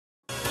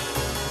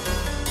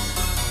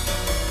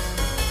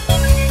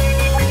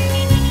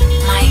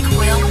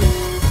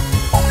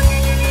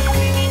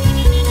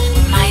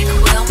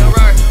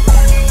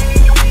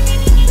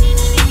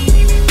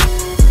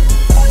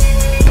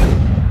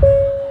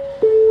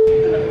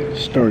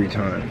Story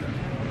time.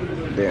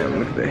 Damn,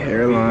 look at the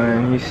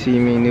hairline. You see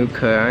me, new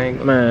cut.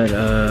 I'm at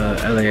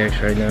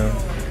LAX right now.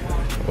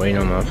 Waiting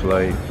on my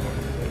flight.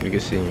 You can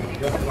see.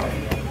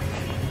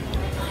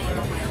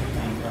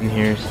 I'm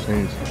here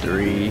since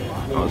 3.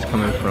 I was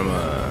coming from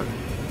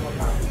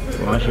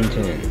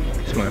Washington.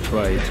 It's my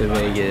flight to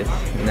Vegas.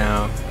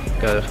 Now,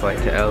 got a flight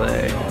to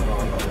LA.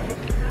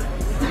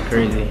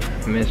 Crazy.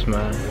 Missed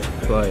my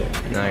flight.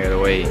 Now I gotta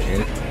wait.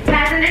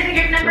 Passengers in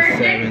group number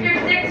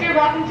 606, you're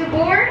welcome to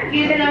board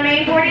using the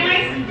main boarding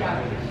lane.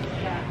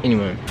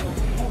 Anyway.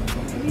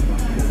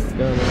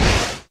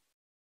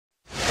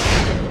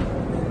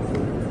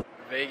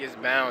 Vegas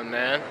bound,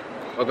 man.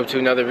 Welcome to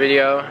another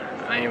video.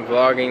 I am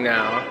vlogging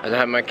now. I don't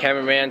have my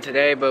cameraman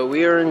today, but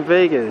we are in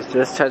Vegas.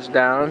 Just touched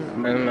down.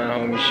 I'm my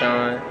homie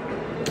Sean.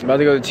 About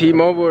to go to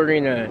T-Mobile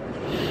Arena.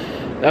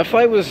 That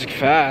flight was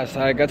fast.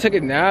 Like, I took a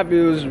nap.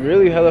 It was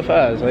really hella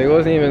fast. Like, it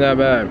wasn't even that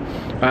bad.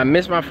 I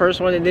missed my first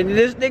one, and then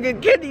this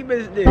nigga Kenny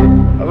missed it.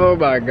 Oh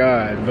my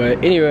god.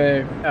 But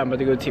anyway, I'm about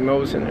to go to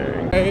T-Mobile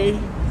Center. Hey.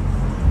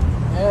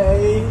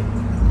 Hey.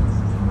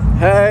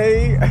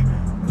 Hey.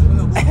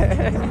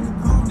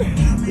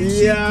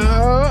 Yo.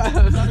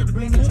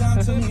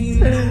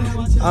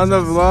 On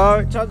the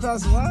vlog. Cha-cha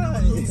slide.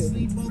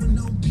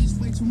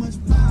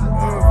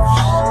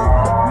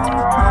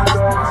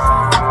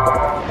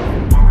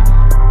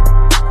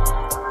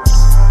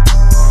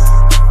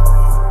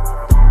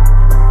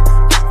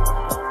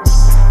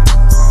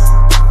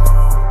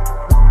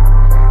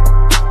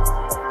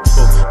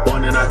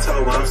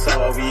 I'm so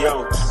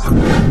OVO.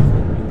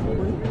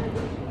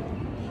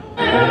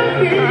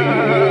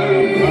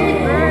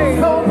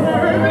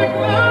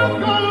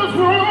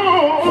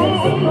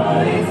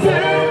 Somebody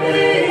tell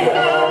me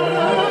how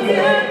long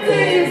can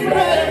things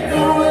break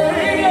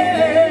away?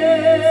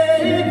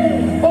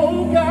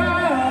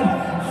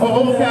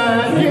 Oh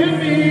God, give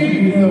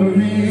me the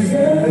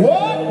reason. What?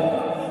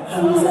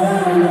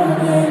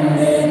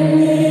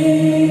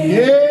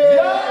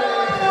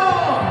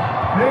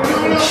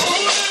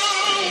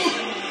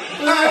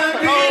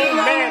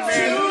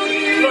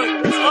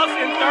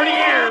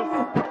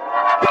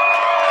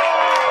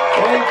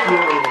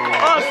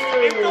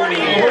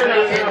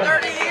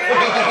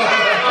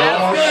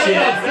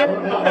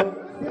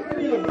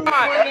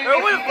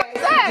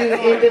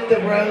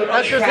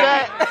 That's just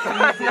that.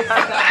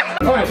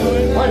 Alright,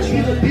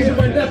 these are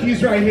my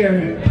nephews right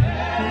here.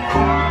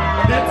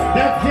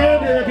 That's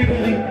Xander,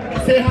 everybody.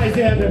 Say hi,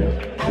 Xander.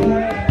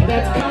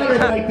 That's Connor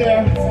right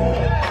there.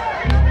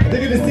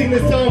 They're gonna sing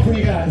this song for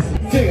you guys.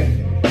 Sing it.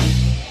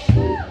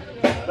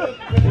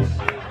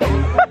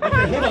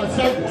 Okay, hold on.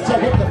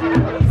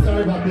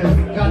 Sorry about this.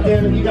 God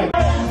damn it, you guys.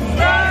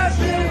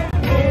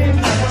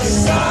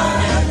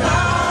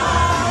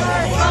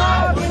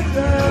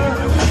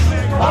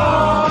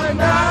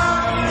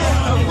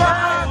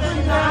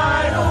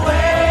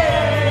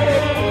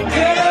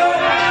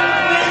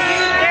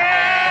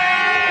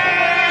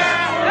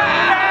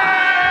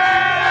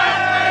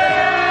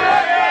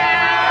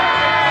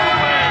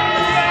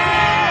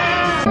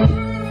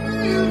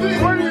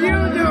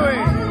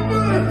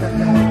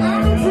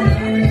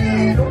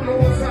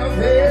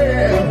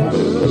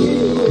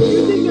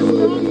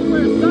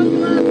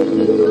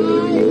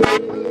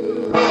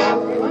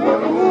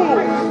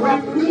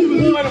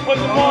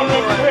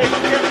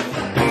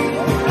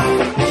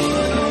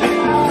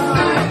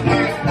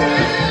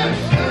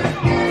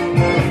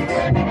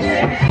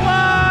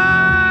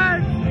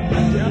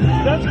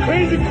 That's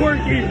crazy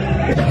quirky.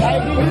 This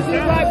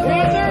is Black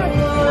Panther?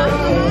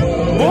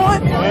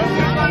 What?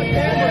 Black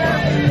Panther.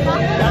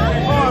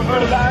 Oh, I've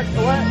heard of that.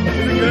 What? Is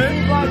it good?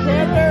 Black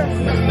Panther?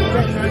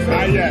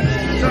 Not yet.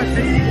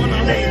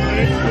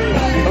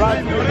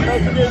 Black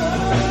Mexican?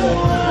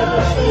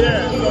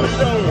 Yeah, so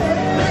show me.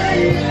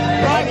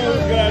 Black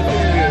was good.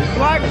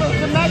 Black was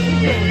the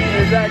Mexican.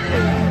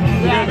 Exactly.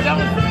 Yeah, that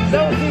was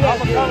I'm a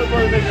comic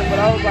book nigga, but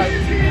I was like,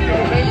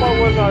 name more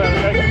words on that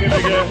Mexican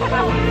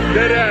nigga.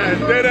 Dead ass.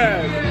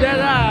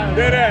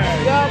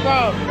 Yeah, bro.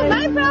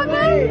 My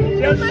brother?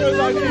 Just feels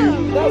like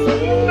you. That's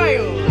what you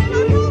feel.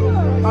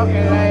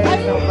 Okay,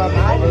 that's no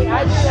problem. I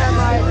just have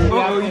my...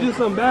 Oh, you did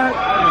something bad?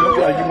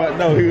 Like you might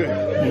know.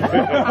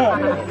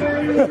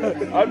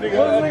 I'm thinking,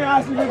 what was I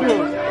asking you to do?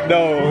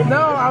 No.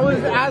 No, I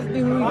was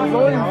asking who you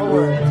voting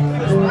for.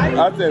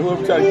 I said,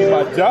 whoever trying to keep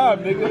my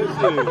job, nigga.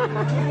 Shit.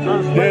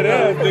 Dead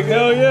ass, nigga.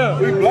 Hell yeah.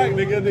 We black,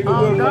 nigga.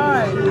 Oh,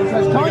 God.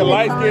 Nigga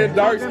light skin,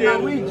 dark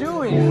skin. We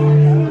Jewish.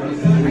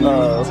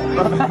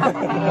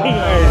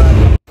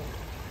 Hey.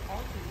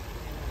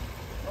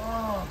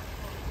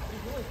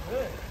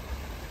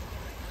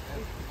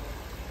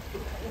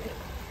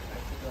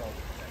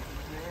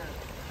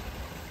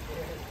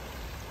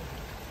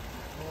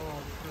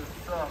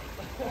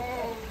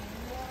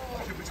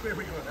 Which way are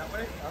we going? That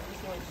way? I'm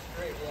just going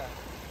straight, yeah.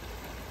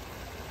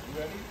 You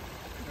ready?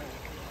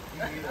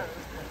 No.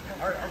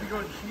 Alright, are we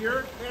going here,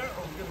 there, or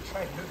are we going to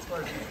try this far?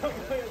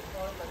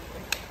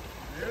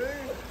 Really?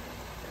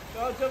 No,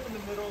 I'll jump in the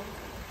middle.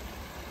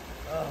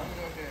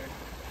 Okay.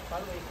 By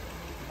the way, you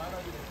might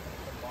not even hit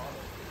the bottom.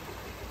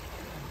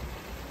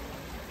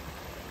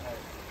 Alright.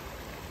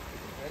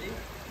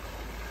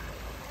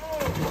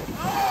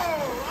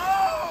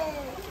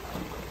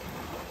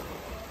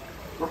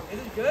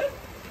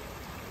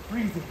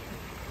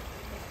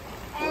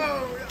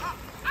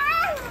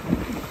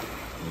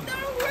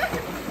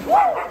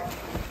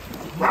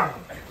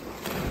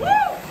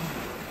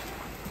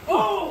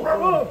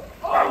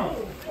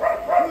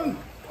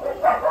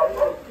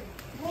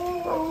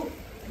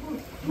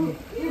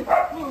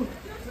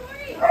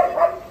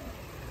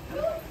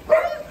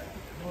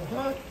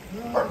 Oh,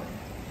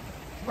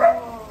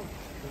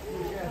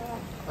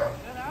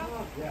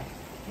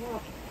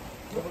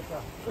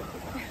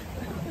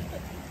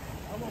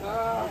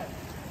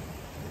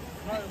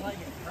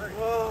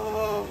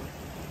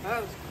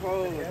 that was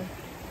cold.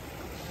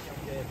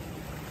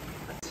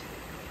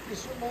 You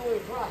swim all the way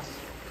across.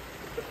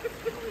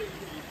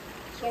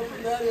 Start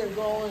from that and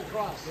go all the way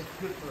across. It's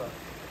good for us.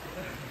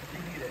 You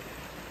need it.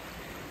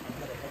 I'm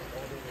gonna help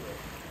all the way.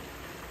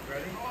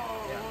 Ready? Oh,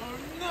 Yeah.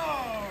 no.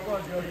 Come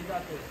on, Joe, you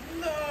got this.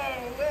 No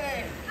way.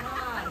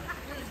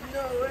 There's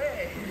no way.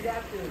 You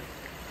got this.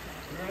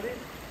 You ready?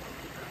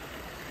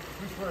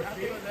 Who's first? I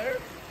See? go there?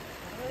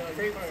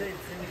 Same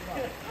spot.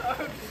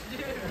 Oh,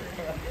 shit.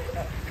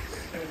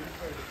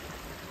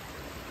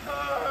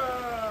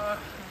 Oh.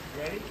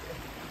 Ready?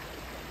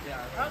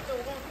 Yeah. How's the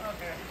one?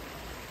 Okay.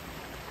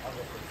 I'll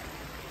go first.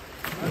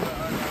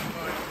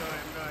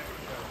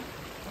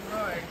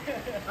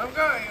 I'm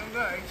going.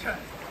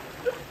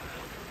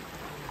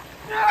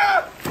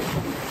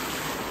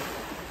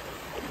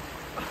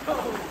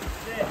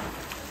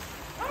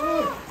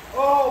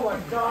 Oh my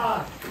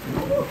God!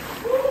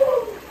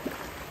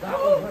 That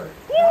one hurt.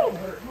 That one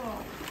hurt.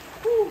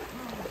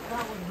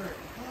 That one hurt.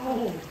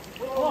 Oh,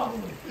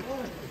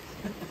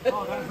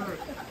 that hurt.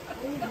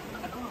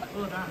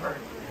 Oh, that hurt.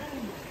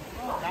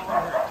 That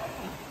one hurt.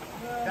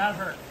 That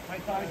hurt. My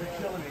thighs are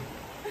killing me.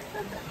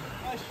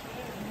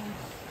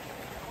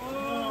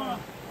 Oh.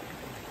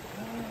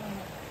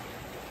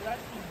 That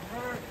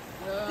hurt.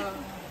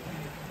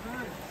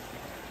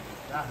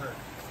 That hurt.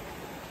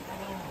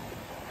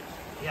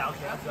 Yeah,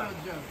 okay, I'm done.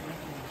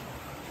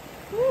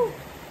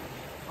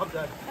 I'm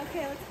done.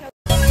 Okay, let's go.